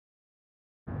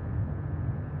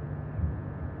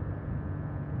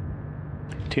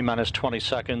T-minus 20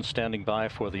 seconds, standing by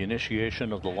for the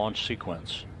initiation of the launch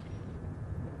sequence.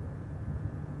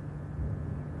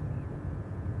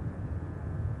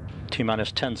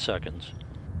 T-minus 10 seconds.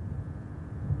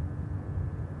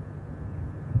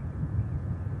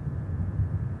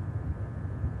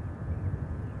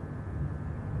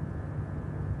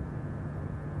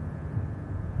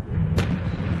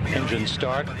 Engine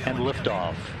start and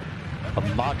liftoff. A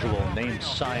module named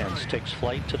Science takes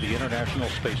flight to the International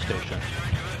Space Station.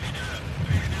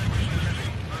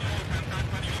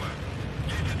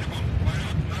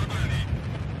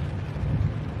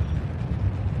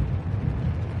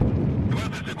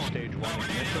 Stage 1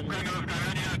 ignition.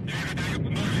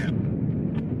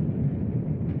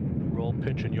 Roll,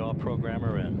 pitch, and yaw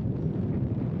programmer in.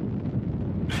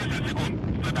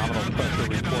 Nominal pressure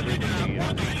reported in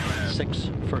the 6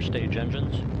 first stage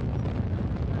engines.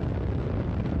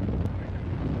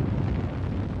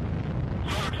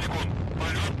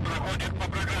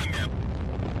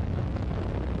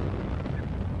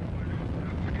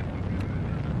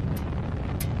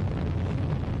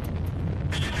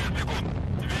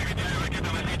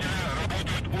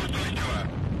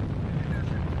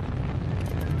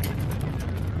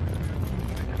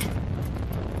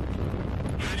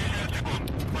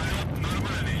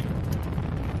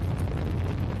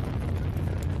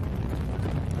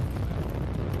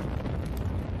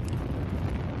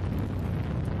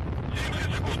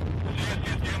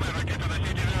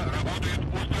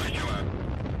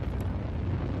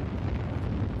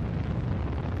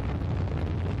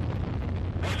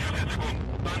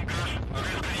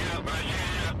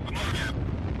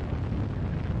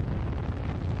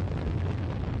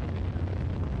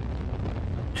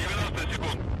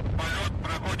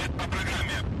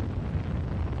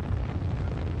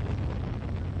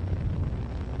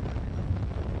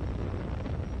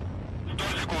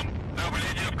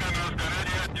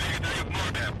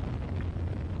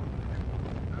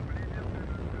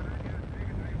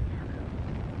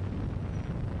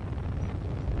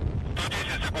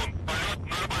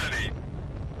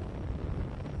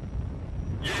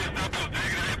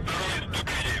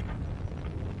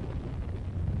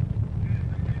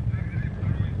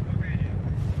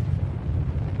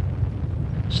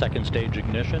 Second stage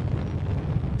ignition.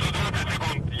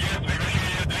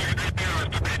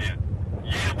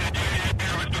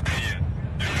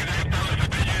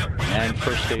 And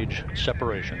first stage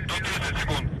separation.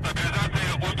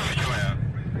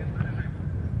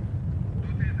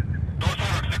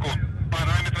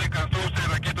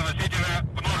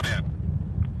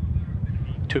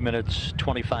 Two minutes,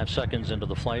 25 seconds into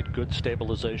the flight. Good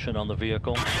stabilization on the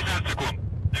vehicle.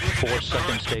 4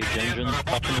 second stage engines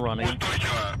up and running.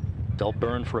 They'll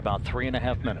burn for about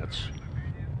 3.5 minutes.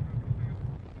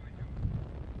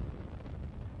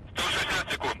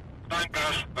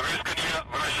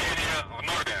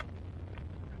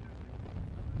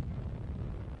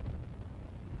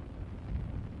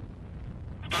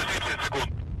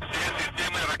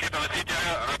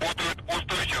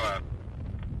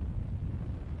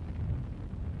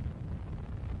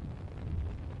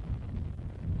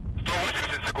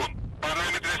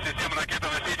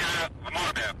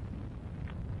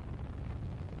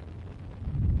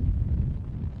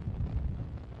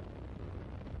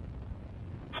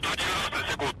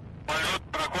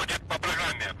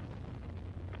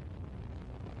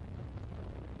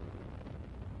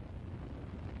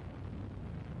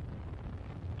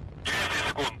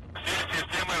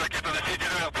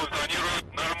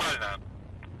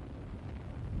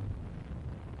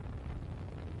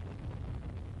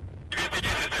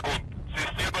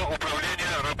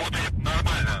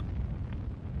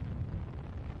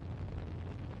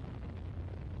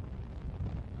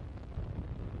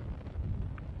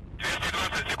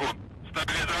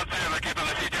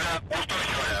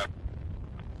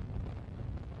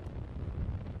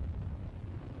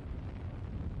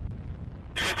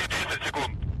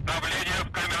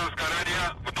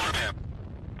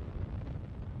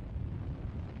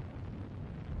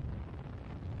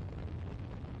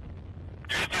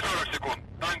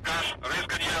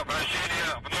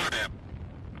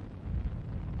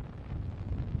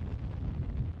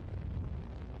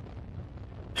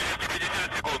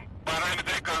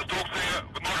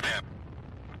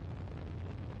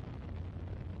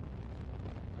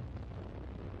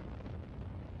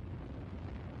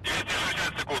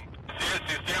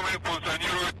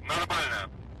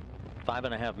 Five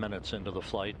and a half minutes into the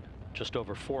flight, just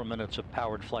over 4 minutes of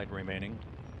powered flight remaining.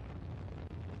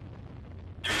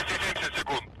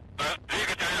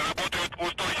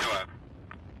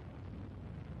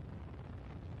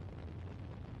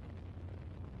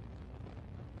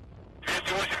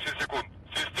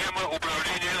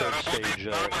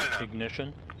 stage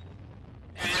ignition.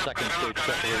 Second stage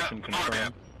separation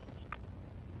confirmed.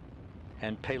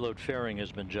 And payload fairing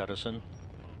has been jettisoned.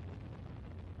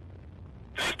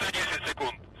 310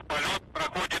 секунд. Полет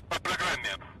проходит по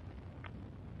программе.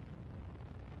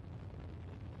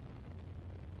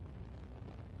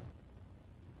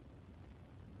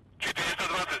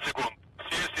 420 секунд.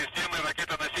 Все системы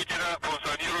ракетоносителя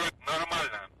функционируют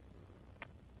нормально.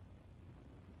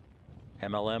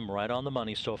 MLM right on the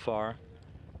money so far.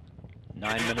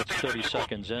 9 minutes 30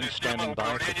 seconds in, standing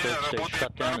by for third stage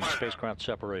shutdown and spacecraft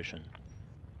separation.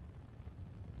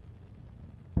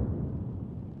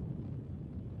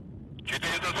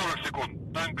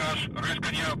 Секунд. Танкаж,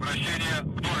 рысканье, вращение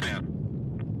в норме.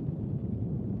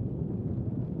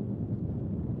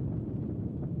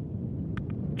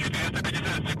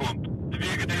 450 секунд.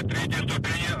 Двигатель третьей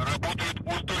ступени работает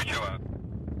устойчиво.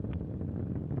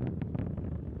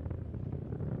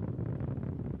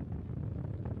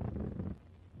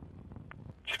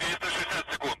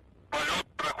 460 секунд. Полет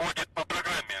проходит по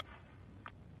программе.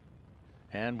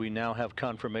 And we now have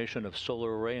confirmation of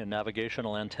solar array and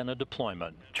navigational antenna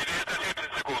deployment.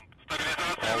 470 секунд.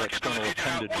 Стабилизация All external ракетоносителя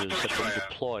appendages have been устойчивая.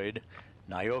 deployed.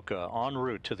 Nauka en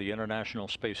route to the International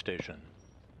Space Station.